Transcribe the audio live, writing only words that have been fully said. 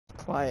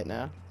quiet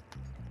now.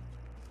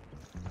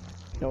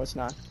 No, it's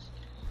not.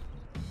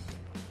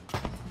 I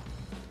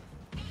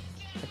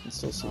can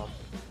still see.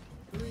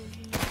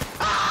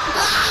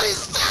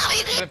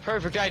 The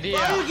perfect idea.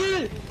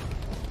 Oh,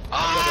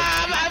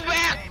 my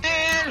back,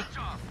 dude!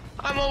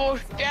 I'm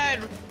almost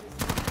dead.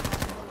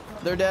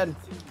 They're dead.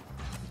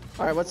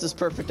 Alright, what's this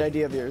perfect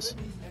idea of yours?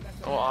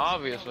 Well,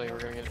 obviously we're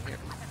gonna get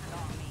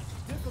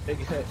in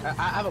here. I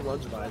have a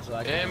lunch line, so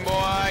I can. In,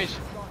 boys!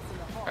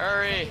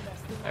 Hurry!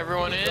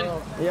 Everyone in?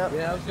 Yep.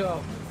 Yeah, let's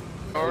go.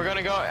 Oh, we're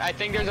gonna go. I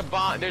think there's a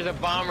bomb. There's a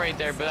bomb right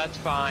there, but that's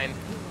fine.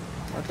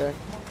 Okay.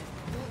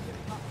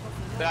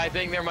 But I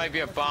think there might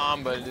be a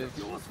bomb, but it's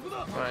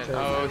fine.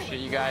 Oh shit,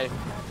 you guys!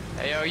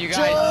 Hey yo, you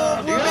guys!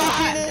 Jump! You We're guys!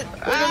 making it!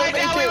 We're gonna I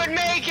make thought we it! would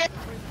make it!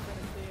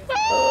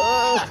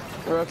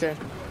 We're okay.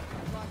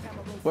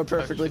 We're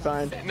perfectly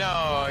fine.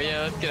 No,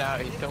 yeah, let's get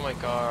out. He stole my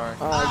car.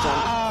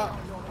 Oh,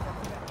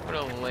 What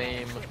a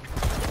lame.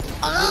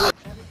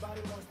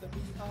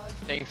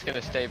 Tank's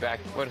gonna stay back.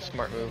 What a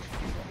smart move.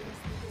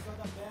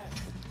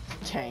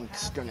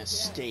 Tank's gonna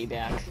stay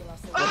back.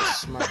 What a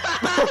smart.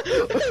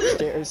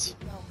 Stairs.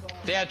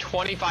 They had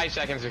 25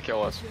 seconds to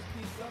kill us.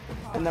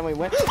 And then we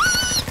went.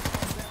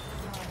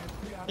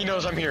 He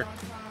knows I'm here.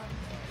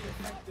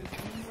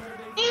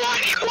 He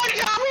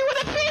one-shot me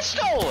with a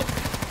pistol!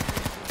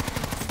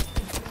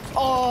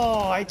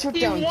 Oh, I took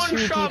He down 2 people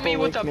one-shot me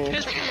with a me.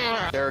 pistol.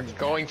 They're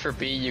going for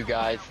B, you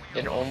guys,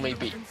 and only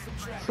B.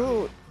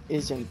 Who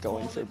isn't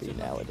going for B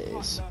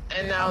nowadays?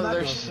 And now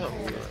there's some.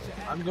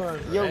 I'm going.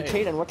 Yo, hey.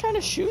 Kaden, what kind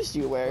of shoes do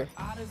you wear?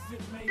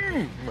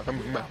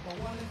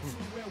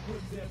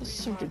 Those are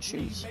some good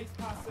shoes.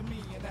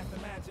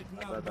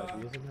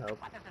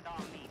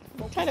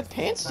 What kind of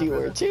pants do you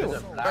wear too?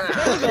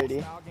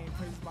 Brady.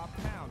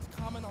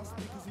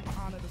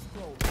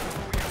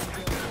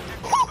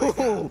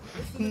 No!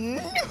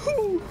 No!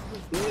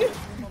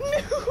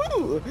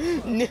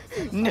 No!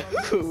 No!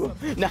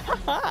 Nah!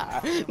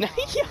 Nah!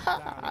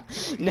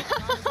 Nah!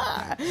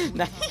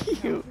 Nah!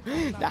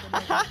 Nah!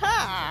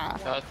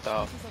 What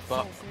the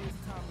fuck?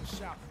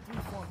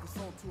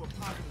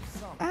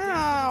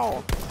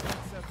 Ow!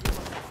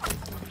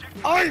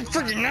 Oh, you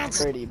freaking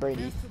nuts!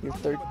 Brady, you're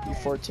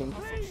 14.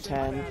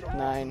 10,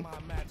 9,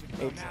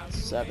 8,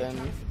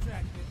 7,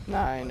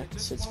 9,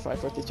 6, 5,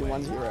 4, 3, 2,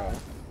 1, 0.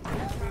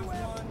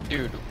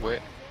 Dude, what?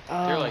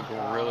 You're like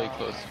really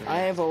close to me. I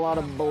have a lot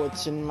of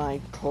bullets in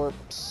my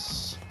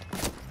corpse.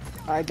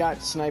 I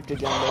got sniped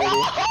again, Brady.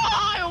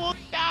 I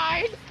almost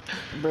died!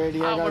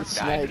 Brady, I got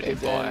sniped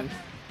again.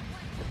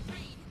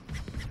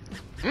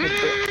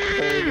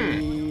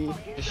 Brady.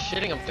 Just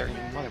shitting up there, you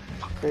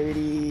motherfucker.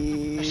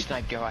 Brady. I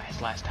sniped your ass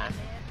last time.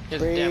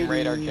 Here's a damn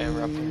radar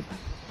camera up here.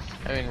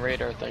 I mean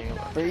radar thing.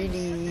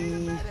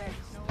 Brady.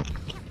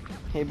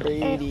 Hey,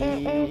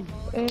 Brady.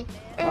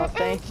 Oh,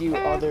 thank you,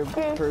 other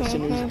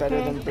person who's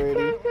better than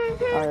Brady.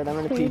 Alright, I'm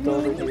gonna peek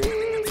over here.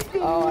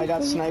 Oh, I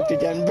got sniped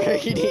again,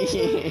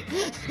 Brady.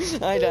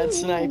 I got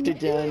sniped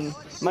again.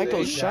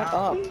 Michael, shut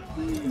up.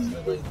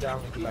 Lay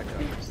down, back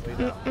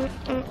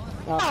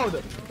up.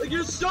 Like,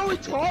 you're so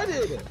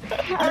retarded!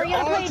 Are we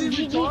gonna play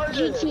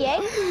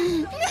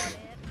GTA?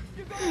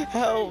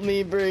 Help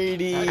me,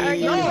 Brady. Are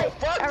we gonna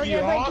play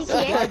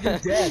GTA? You're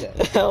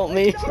dead. Help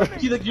me.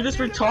 You're just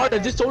retarded. I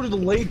just told you to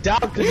lay down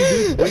because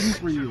he's waiting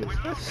for you.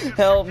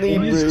 Help me,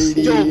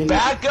 Brady. Yo,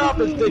 back up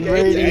and think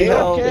Brady,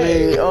 help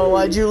me. Oh,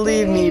 why'd you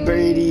leave me,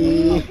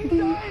 Brady?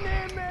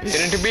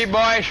 Get into B,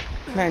 boys!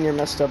 Man, you're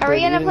messed up, Are we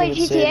Brady. gonna play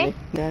You didn't even GTA?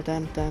 save me. Dun,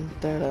 dun,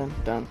 dun, dun,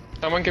 dun.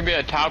 Someone can be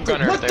a top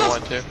gunner if they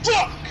want to.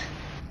 Fuck?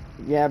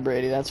 Yeah,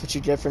 Brady, that's what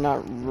you get for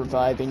not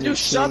reviving your You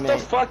shut the teammate.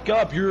 fuck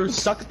up. You're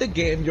stuck at the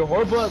game. You're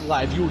horrible at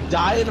life. You will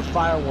die in a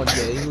fire one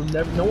day. You'll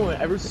never. No one will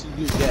ever see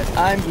you again.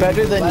 I'm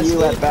better than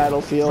you at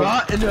Battlefield.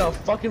 Brought into a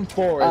fucking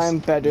forest. I'm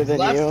better than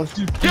you.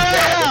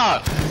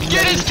 Yeah!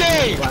 Get his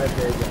tank!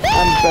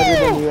 I'm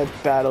better than you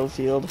at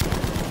Battlefield.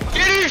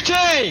 Get his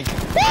tank!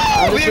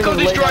 I'm just Vehicle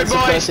gonna lay down destroyed, boys!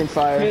 suppressing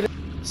fire.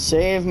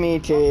 Save me,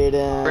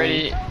 Kaden.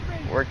 Brady,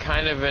 we're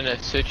kind of in a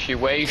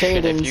situation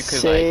if Kaden, you could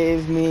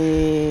save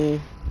me.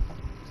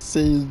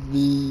 Save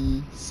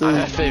me. Save I'm me.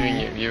 not saving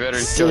you, you better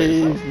kill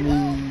yourself. Save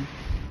me.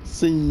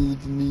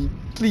 Save me.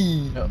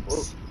 Please. No,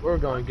 we're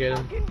going to get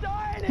him.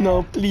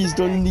 No, please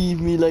don't leave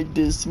me like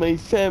this. My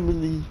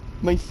family.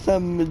 My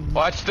family.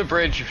 Watch the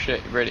bridge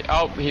shit, Brady.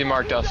 Oh, he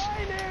marked us.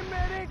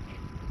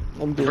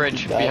 I'm The going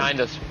bridge to die. behind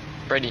us.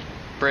 Brady,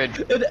 bridge.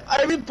 And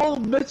I even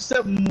pulled Mitch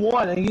at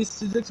 1 and he's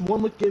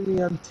 6-1 look at me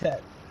on 10.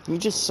 You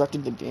just sucked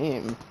at the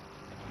game.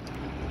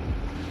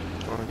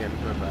 Okay,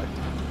 I'm going back.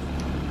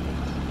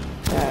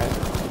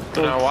 Yeah.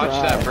 Now watch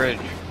cry. that bridge.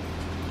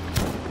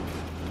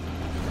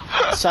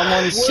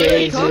 Someone Where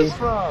save did it me. come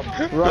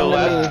from? Run to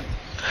left. me.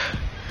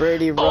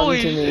 Brady, run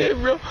Holy to me. shit,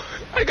 bro.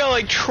 I got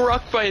like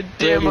trucked by a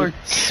damn Brady,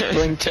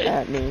 sprint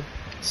at me.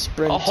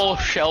 Sprint. A whole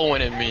shell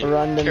went in me.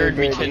 Run to me, Carried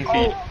me Brady. 10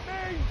 feet.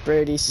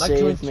 Brady, Not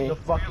save going me. to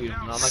fuck you. No,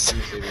 I'm not going to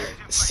save you.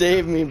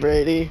 Save me,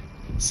 Brady.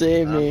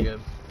 Save No, I'm me. good.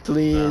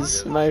 Please, No, I'm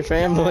good. my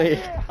family.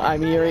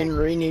 I'm hearing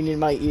ringing in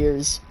my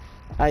ears.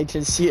 I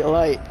can see a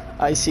light.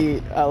 I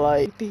see a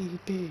light.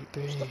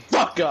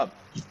 Fuck up!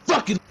 You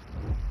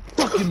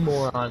fucking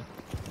moron.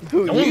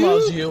 Who, No one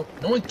loves you.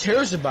 No one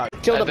cares about you.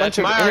 Killed a That's bunch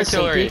of my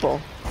innocent artillery.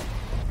 people.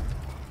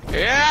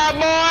 Yeah,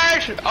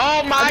 boys!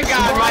 Oh my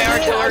god, my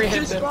artillery I hit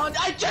just them. spawned!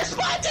 I just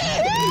spawned in!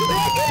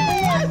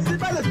 Yes!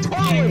 It's by the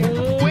toilet!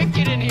 Getting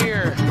wicked in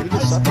here. We I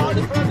just suck spawned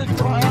in at it. front of the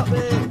toilet!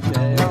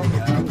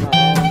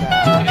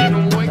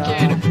 Getting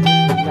wicked.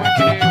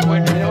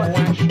 Wicked, You know what?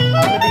 wicked. I'm gonna be better than you.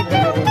 I'm gonna be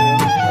better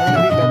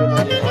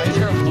than you. Why is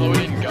there a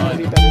floating I'm gonna gun?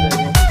 be better than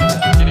you.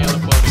 Getting on the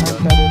floating I'm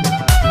gun. better than you.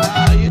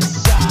 Ah, you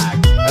suck!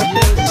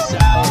 You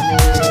suck!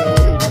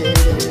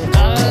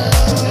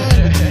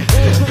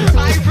 I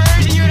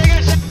burned you,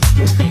 nigga.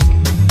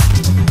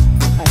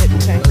 I hit the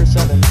tank for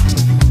 7.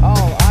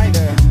 Oh, I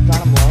there.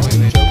 Got him low. Are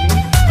you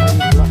joking? Oh,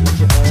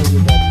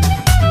 you're dead.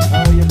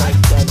 Oh, you're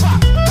both dead.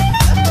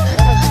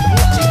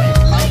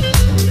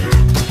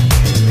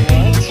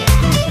 What is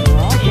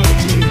wrong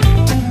with you?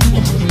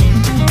 You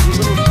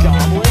little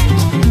goblin?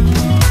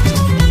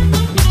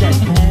 He's dead.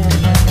 Oh.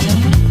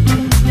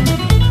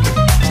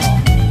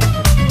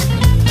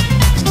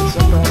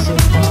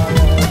 Suppressive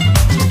fire.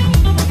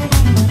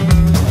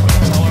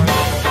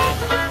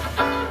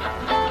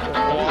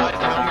 What?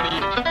 How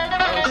many? I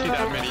don't see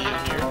that many in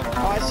here.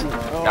 Oh, I see.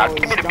 Oh, Now give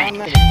me he's the gone beat.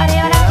 there. Are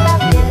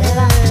you